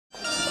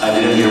I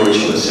didn't hear what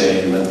she was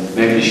saying, but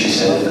maybe she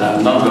said that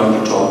I'm not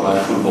going to talk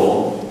about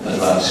football, but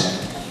about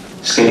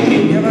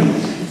skating.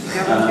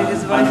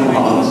 I'm from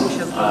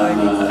Holland.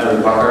 I'm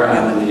Erick Backer.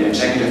 I'm the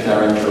executive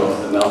director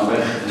of the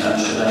Melkweg in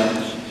Amsterdam,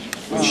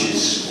 which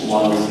is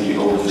one of the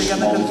oldest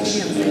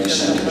multidisciplinary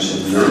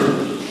centers in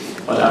Europe.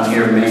 But I'm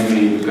here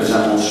mainly because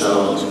I'm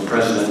also the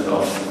president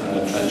of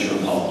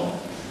Halle,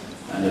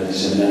 and it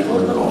is a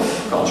network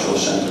of cultural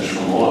centers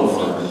from all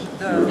over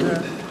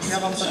Europe.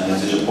 And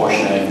it is a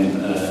posh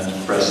name,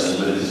 president,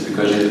 but it is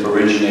because it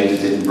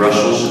originated in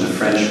Brussels, in the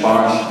French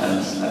part, and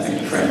I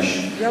think the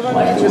French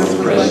like the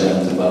word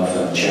president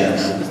above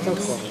chairman.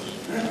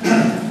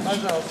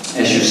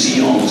 As you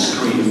see on the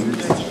screen,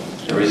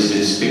 there is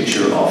this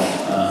picture of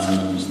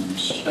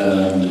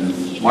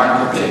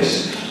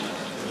marketplace,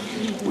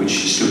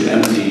 which stood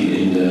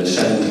empty in the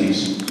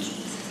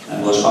 70s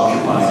and was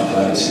occupied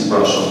by, it's in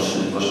Brussels,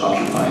 and it was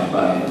occupied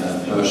by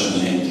a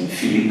person named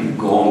Philippe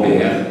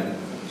Grandbeer.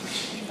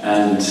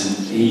 And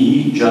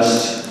he,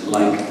 just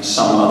like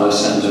some other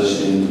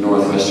centers in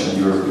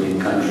northwestern European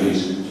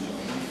countries,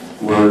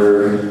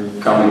 were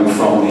coming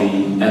from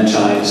the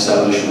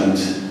anti-establishment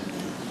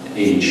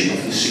age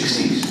of the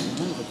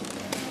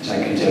 60s. As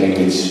I can tell you,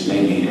 it's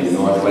mainly a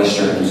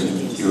northwestern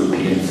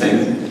European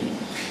thing.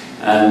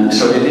 And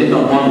so they did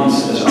not want,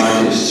 as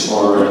artists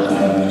or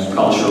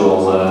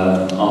cultural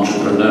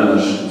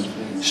entrepreneurs,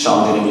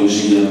 starting a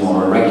museum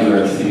or a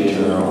regular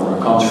theatre or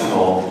a concert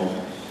hall.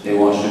 They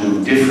wanted to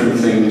do different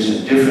things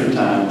at different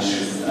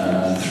times,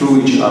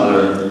 through each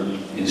other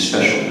in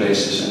special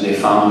places, and they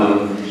found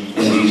them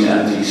in these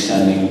empty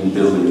standing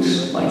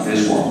buildings like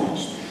this one.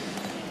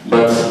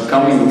 But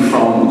coming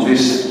from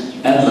this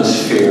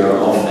atmosphere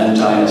of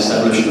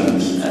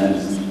anti-establishment and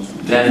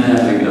then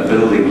having a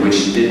building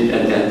which did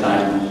at that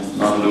time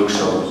not look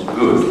so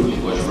good,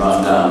 it was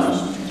run down,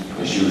 it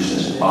was used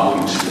as a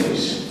parking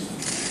space.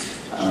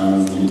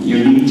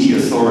 You need the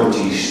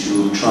authorities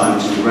to try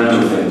to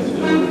renovate the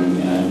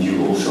building, and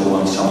you also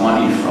want some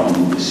money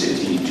from the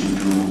city to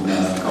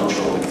do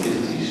cultural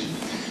activities.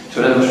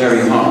 So that was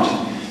very hard.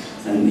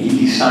 And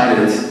he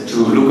decided to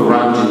look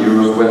around in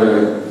Europe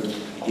whether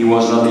he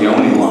was not the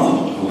only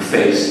one who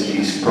faced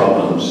these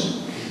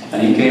problems.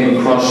 And he came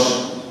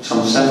across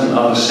some 7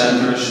 other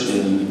centers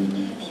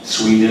in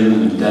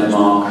Sweden,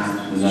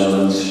 Denmark, the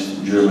Netherlands,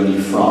 Germany,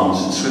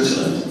 France, and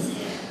Switzerland.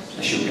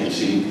 As you can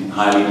see,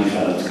 highly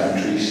developed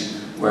countries,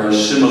 where a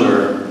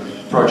similar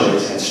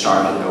project had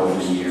started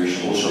over the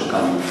years, also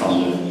coming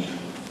from the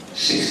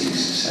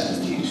 60s,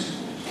 70s.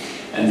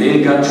 And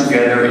they got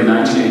together in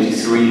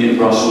 1983 in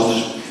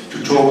Brussels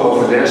to talk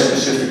over their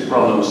specific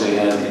problems they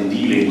had in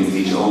dealing with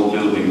these old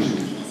buildings,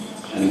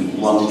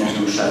 and wanted to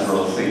do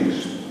several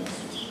things.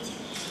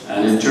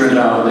 And it turned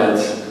out that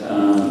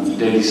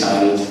they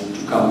decided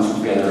to come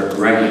together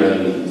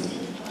regularly.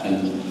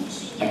 And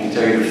I can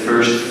tell you the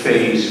first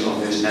phase of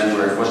this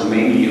network was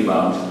mainly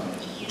about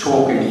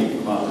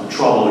talking about the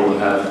trouble you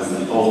have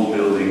with an old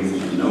building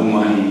and no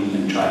money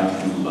and trying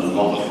to do a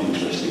lot of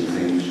interesting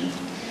things.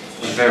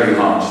 It was very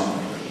hard.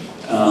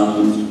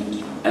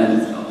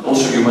 And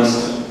also you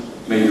must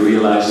maybe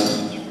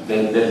realize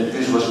that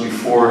this was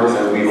before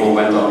we all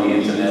went on the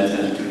internet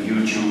and to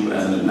YouTube,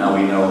 and now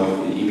we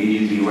know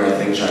immediately where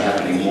things are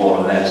happening, more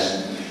or less.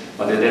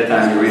 But at that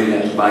time you really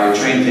had to buy a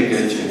train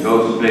ticket and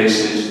go to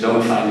places,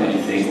 don't find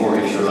anything, or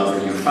if you're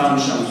lucky you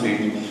found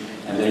something,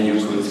 and then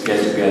you could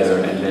get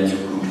together and then you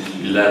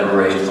could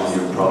elaborate on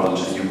your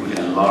problems and you could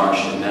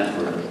enlarge the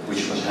network,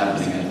 which was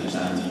happening at the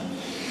time.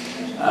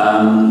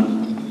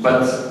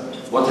 But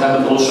what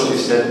happened also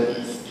is that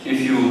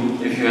if you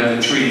have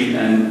a tree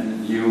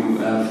and you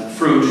have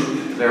fruit,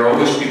 there are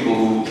always people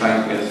who try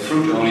to get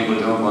fruit only but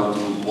don't want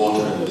to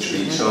water the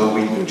tree. So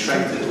we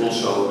attracted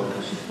also,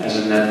 as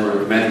a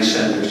network, many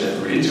centers that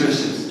were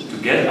interested to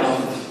get out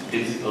of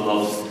it a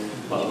lot,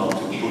 but not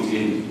to put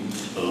in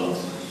a lot.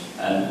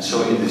 And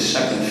so in the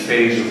second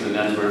phase of the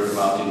network,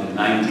 about in the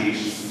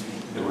 90s,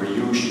 there were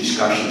huge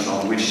discussions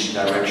on which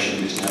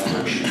direction this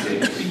network should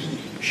take.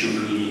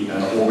 Should we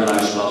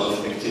organize a lot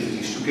of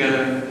activities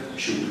together?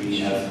 Should we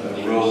have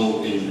a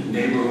role in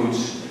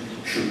neighborhoods?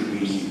 Should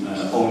we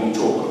only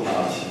talk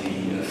about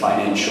the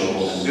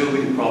financial and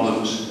building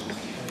problems?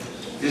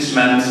 This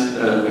meant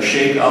a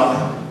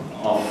shake-up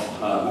of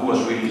who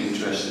was really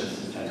interested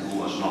and who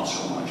was not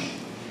so much.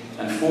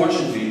 And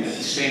fortunately, at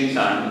the same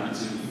time,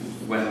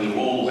 when the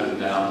wall went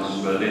down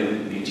in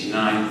Berlin in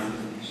 '89,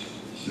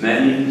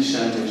 many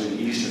centers in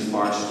eastern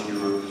parts of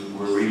Europe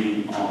were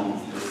really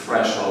on the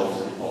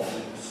threshold of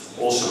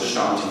also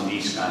starting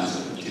these kinds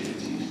of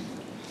activities.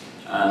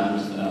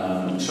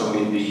 And so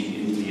in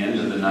the end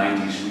of the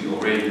 90s, we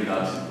already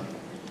got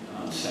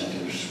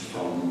centers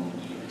from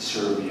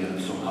Serbia,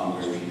 from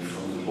Hungary,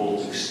 from the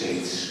Baltic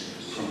states,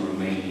 from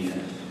Romania,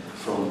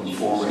 from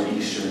former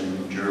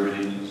Eastern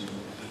Germany.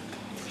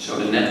 So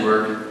the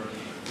network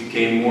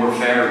became more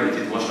varied.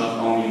 It was not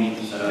only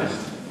a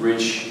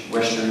rich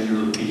Western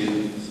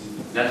European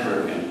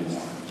network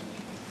anymore.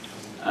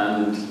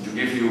 And to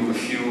give you a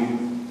few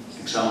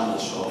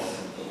examples of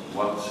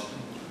what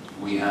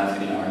we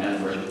have in our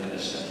network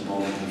as at the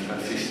moment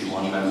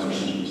 21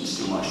 members, and it's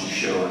too much to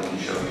show. I can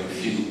show you a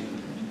few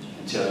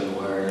and tell you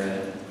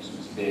where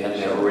they had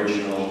their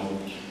original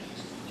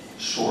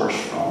source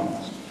from.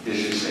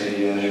 This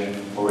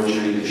is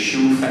originally the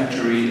shoe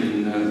factory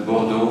in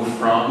Bordeaux,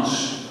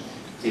 France,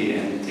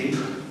 TNT.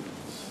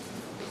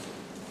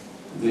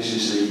 This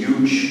is a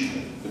huge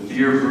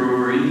beer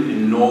brewery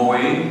in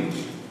Norway.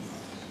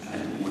 I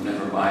would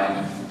never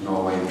buy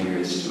Norway beer,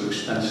 it's too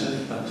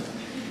expensive.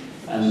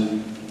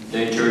 And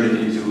they turned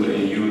it into a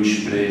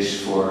huge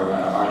place for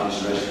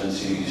artist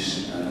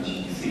residencies,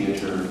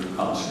 theater,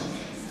 concert.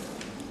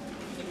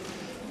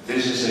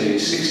 This is a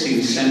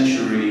 16th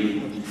century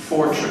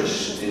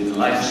fortress in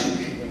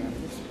Leipzig,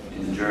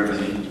 in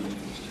Germany,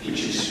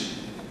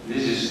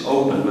 this is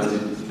open, but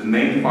the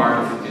main part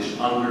of it is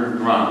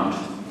underground.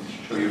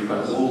 So you've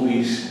got all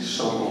these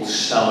so-called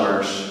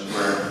cellars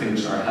where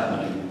things are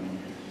happening,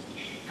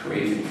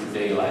 craving for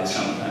daylight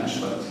sometimes,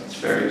 but it's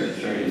very,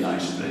 very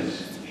nice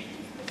place.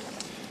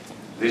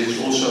 This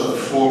is also a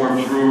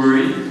former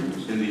brewery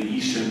in the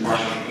eastern part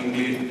of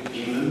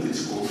England.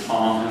 It's called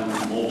Farnham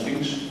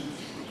Maltings.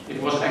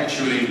 It was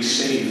actually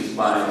saved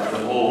by the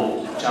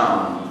whole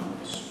town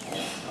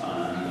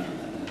of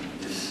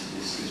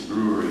this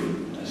brewery,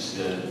 as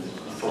the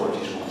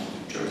authorities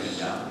wanted to turn it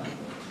down.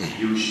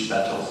 Huge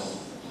battle.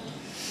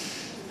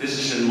 This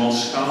is in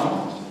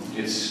Moscow.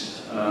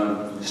 It's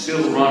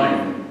still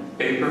running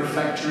paper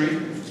factory,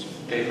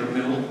 paper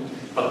mill,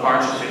 but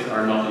parts of it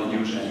are not in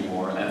use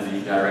anymore. And the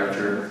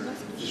director,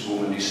 this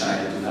woman,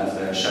 decided to have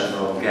there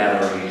several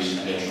galleries,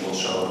 and there's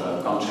also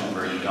a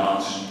contemporary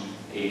dance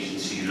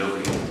agency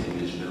located in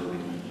this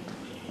building.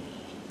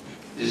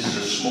 This is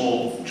a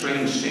small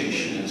train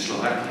station in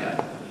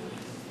Slovakia,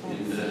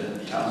 in the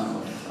town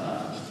of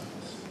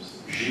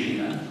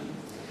Žilina,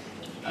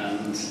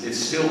 and it's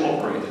still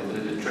operated.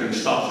 The train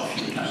stops a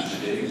few times a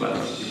day, but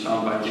you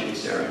can't buy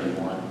tickets there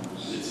anymore.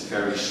 It's a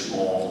very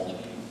small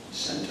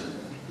center,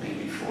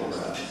 maybe for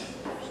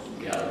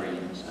gallery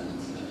and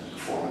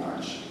performing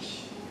arts.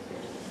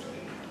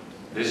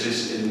 This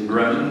is in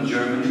Bremen,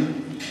 Germany.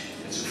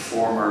 It's a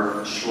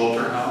former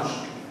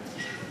slaughterhouse.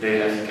 They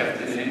have kept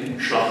the name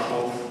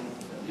Schlachthof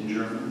in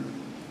German,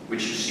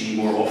 which you see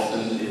more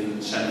often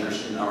in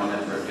centers in our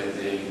network, that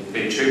they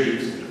pay tribute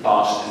to the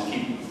past and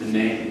keep the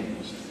name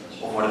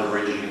of what it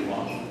originally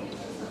was.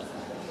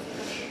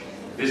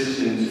 This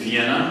is in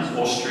Vienna,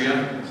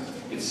 Austria.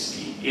 It's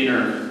the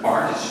inner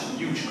part. It's a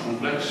huge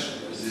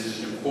complex. This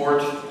is the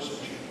port,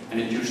 and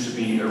it used to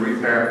be a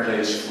repair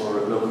place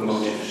for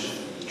locomotives,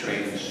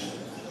 trains.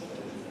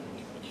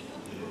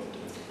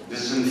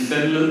 This is in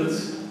Finland,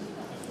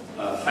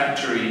 a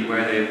factory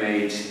where they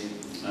made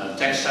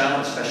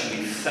textile,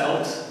 especially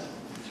felt,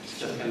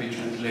 that can be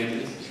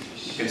translated.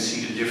 You can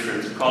see the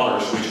different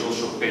colors, which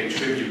also pay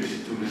tribute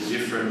to the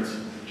different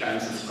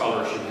kinds of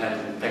colors you had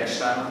in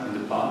textile in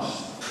the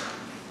past.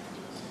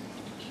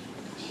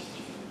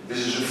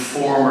 This is a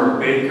former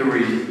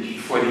bakery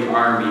for the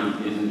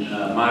army in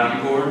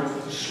Maribor,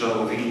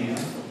 Slovenia.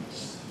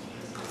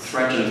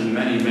 Threatened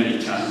many,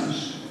 many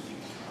times,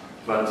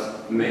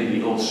 but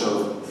maybe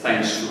also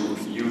thanks to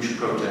huge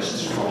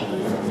protests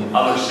from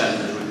other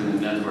centers within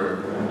the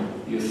network,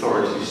 the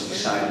authorities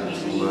decided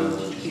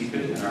to keep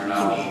it and are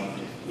now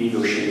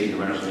negotiating a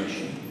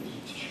renovation.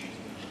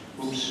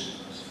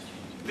 Oops.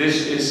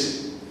 This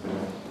is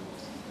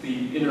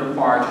the inner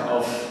part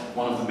of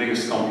one of the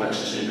biggest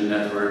complexes in the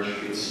network.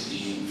 It's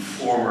the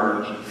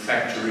former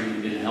factory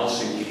in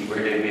Helsinki,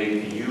 where they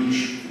made the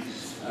huge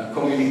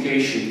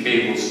communication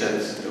cables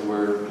that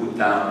were put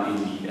down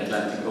in the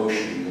Atlantic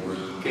Ocean. There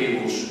were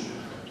cables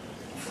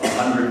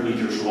 100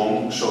 meters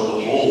long, so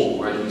the hole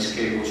where these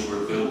cables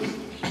were built,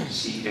 the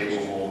sea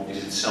cable hole,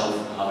 is itself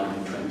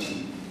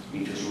 120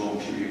 meters long,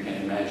 so you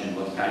can imagine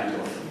what kind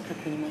of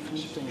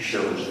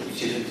shows,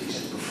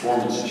 activities, and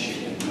performances you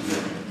can do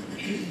there.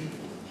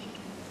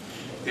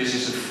 This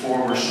is a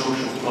former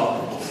social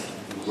club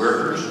of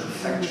workers of a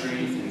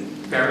factory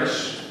in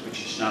Paris,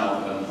 which is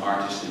now an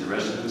artist in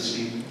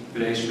residency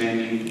place,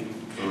 mainly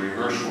for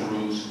rehearsal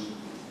rooms.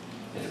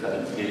 They've got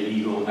an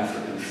illegal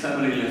African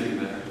family living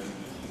there.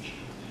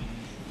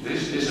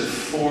 This is a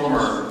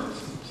former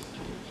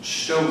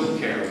stone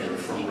carrier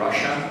from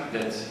Russia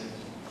that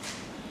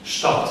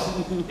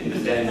stopped in the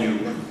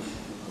Danube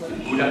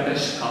in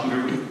Budapest,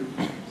 Hungary,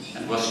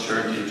 and was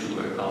turned into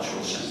a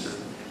cultural center.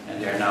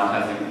 And they're now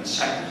having a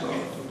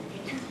cyclone.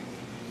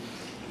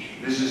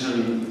 This is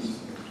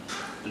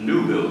a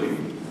new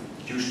building.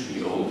 It used to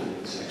be old,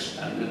 it's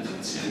expanded.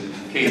 It's in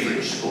Cambridge,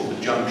 it's called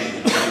the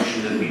Junction. The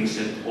Junction, that means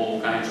that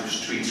all kinds of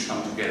streets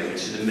come together.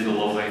 It's in the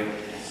middle of a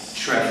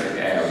traffic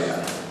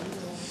area.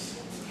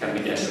 It can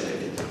be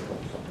desolated.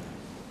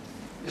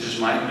 This is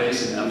my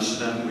place in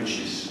Amsterdam, which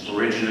is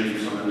originally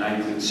from the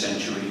 19th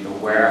century, a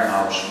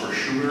warehouse for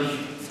sugar,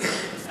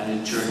 and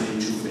it turned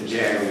into a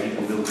dairy,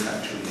 a milk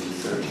factory in the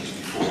 30s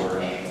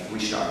before we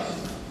started.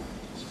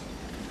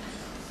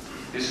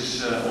 This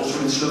is also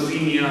in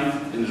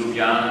Slovenia, in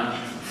Ljubljana,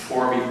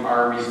 former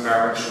army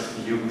barracks of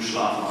the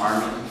Yugoslav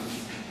army.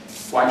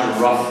 Quite a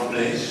rough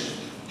place.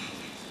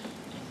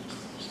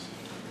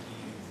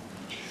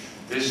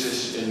 This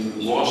is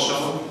in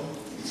Warsaw.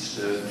 It's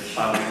the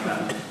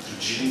Fabryka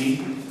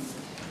Gini.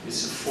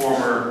 It's a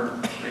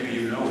former, maybe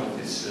you know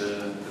it, it's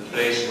the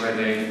place where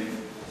they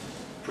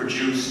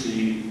produce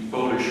the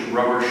Polish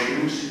rubber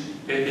shoes,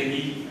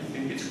 PPG, I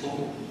think it's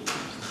called.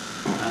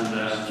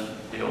 And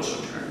they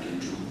also turned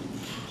into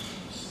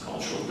a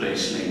cultural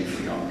place maybe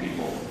for young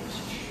people.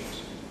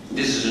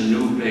 This is a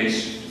new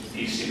place,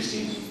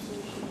 E16,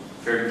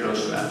 very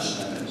close to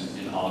Amsterdam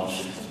in Halle,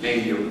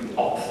 mainly a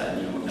pop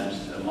venue and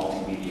a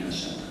multimedia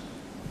center.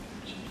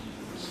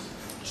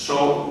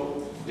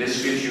 So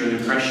this gives you an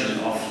impression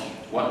of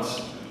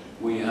what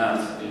we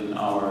have in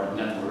our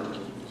network.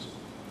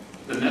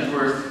 The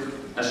network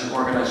as an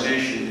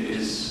organization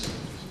is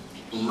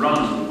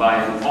run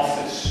by an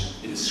office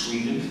in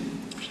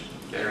Sweden.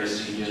 There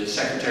is the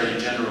Secretary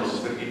General,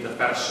 Erick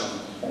Backer,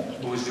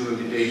 who is doing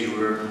the daily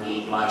work,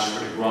 who applies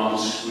for the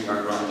grants we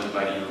are granted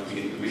by the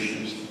European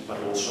Commission,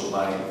 but also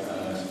by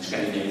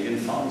Scandinavian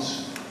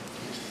funds.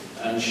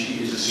 And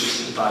she is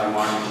assisted by a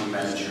marketing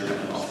manager and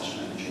an office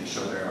manager.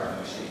 So there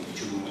are, say,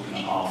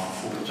 2.5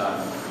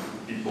 full-time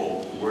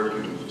people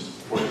working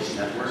for this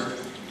network.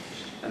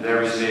 And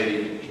there is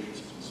a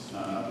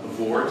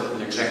board,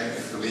 an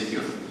executive committee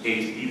of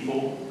 8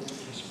 people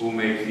who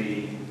make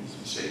the,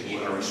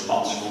 who are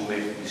responsible,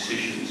 make the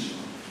decisions.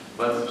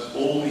 But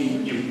all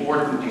the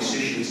important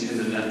decisions in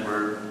the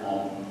network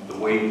on the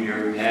way we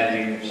are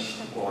heading,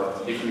 or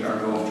if we are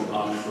going to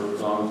ask for a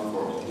grant,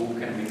 or who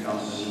can become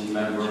a new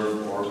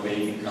member, or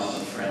may become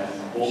a friend,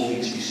 all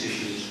these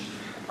decisions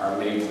are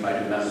made by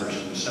the members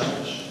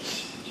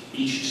themselves.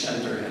 Each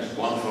center has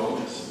 1 vote,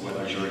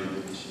 whether you're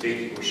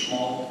big or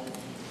small,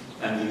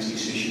 and these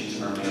decisions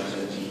are made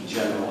at the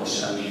General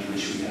Assembly,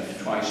 which we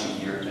have twice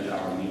a year at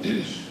our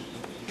meetings.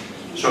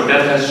 So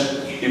that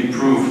has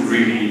improved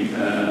really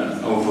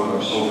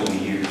over the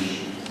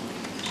years.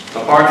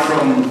 Apart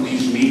from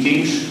these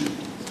meetings,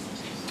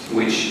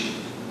 which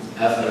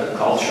have a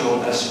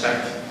cultural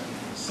aspect,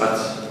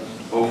 but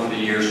over the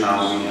years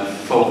now we have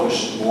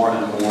focused more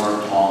and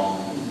more on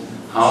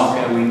how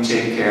can we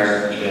take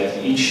care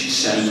that each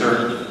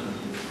center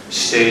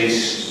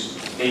stays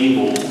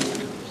able,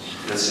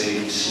 let's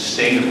say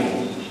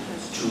sustainable,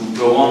 to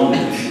go on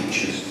in the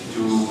future,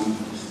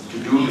 to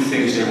do the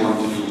things they want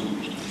to do.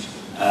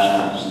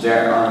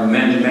 There are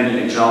many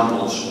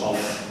examples of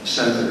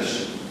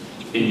centers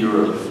in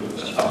Europe,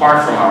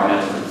 apart from our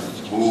network,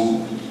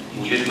 who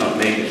did not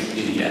make it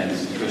in the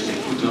end because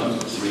they could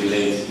not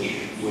relate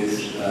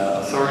with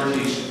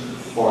authorities,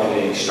 or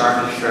they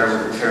started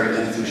very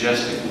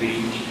enthusiastically,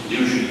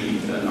 usually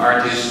an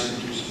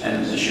artist,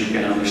 and as you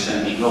can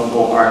understand, not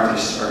all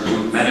artists are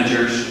good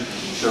managers,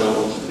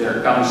 so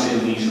there comes in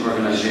these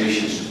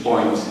organizations a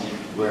point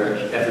where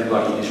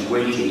everybody is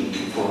waiting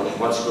for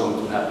what's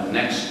going to happen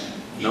next.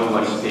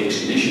 Nobody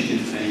takes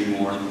initiative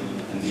anymore,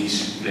 and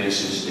these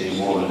places, they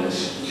more or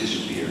less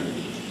disappear.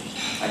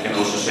 I can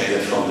also say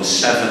that from the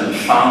 7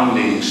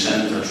 founding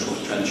centers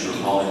of Trent Europe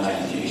Hall in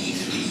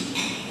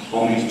 1983,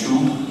 only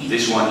 2,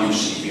 this one you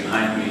see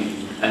behind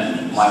me,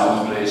 and my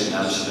own place in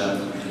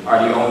Amsterdam, are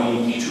the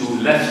only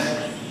 2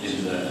 left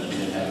in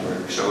the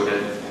network. So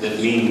that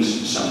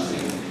means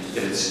something,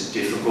 that it's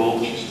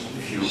difficult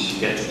if you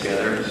get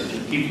together and to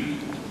keep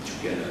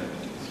together.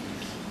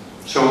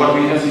 So what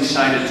we have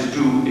decided to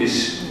do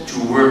is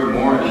to work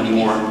more and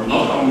more,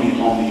 not only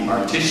on the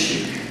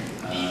artistic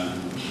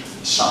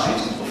side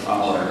of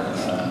our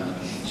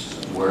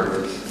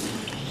work,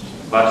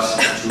 but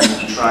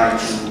to try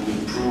to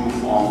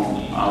improve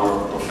on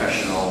our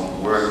professional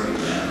working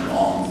and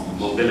on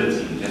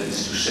mobility. That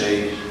is to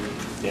say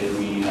that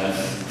we have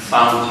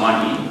found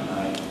money.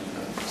 I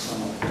have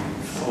some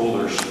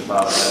folders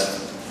about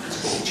that.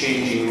 It's called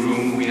Changing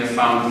Room. We have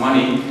found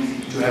money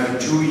to have a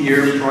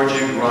 2-year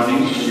project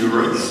running in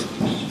Europe,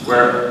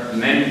 where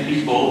many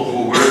people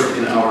who work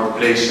in our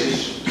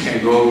places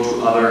can go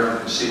to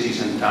other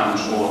cities and towns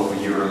all over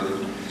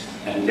Europe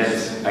and get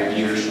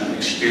ideas and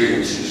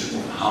experiences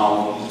of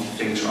how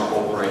things are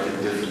operated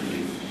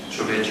differently,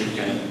 so that you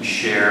can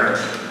share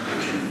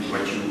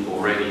what you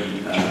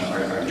already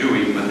are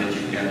doing, but that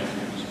you can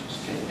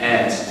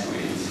add to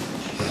it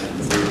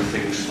and do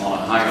things on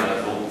a higher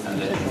level,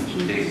 and that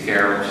you take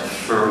care of a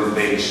firm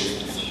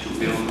base to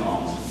build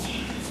on.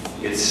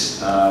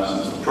 It's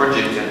a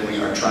project that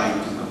we are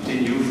trying to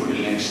continue for the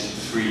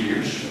next 3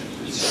 years.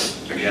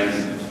 It's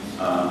again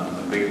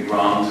a big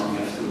grant we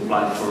have to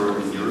apply for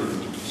in Europe,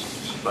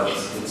 but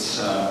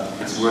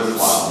it's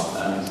worthwhile,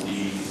 and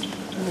the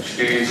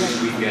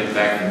experiences we get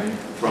back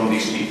from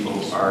these people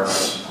are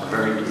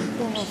very good.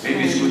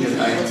 Maybe it's good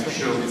that I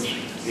show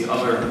the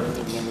other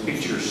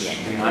pictures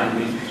behind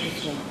me.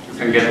 You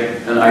can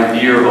get an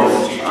idea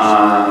of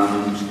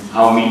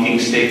how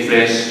meetings take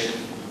place.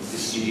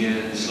 This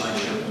is the slide.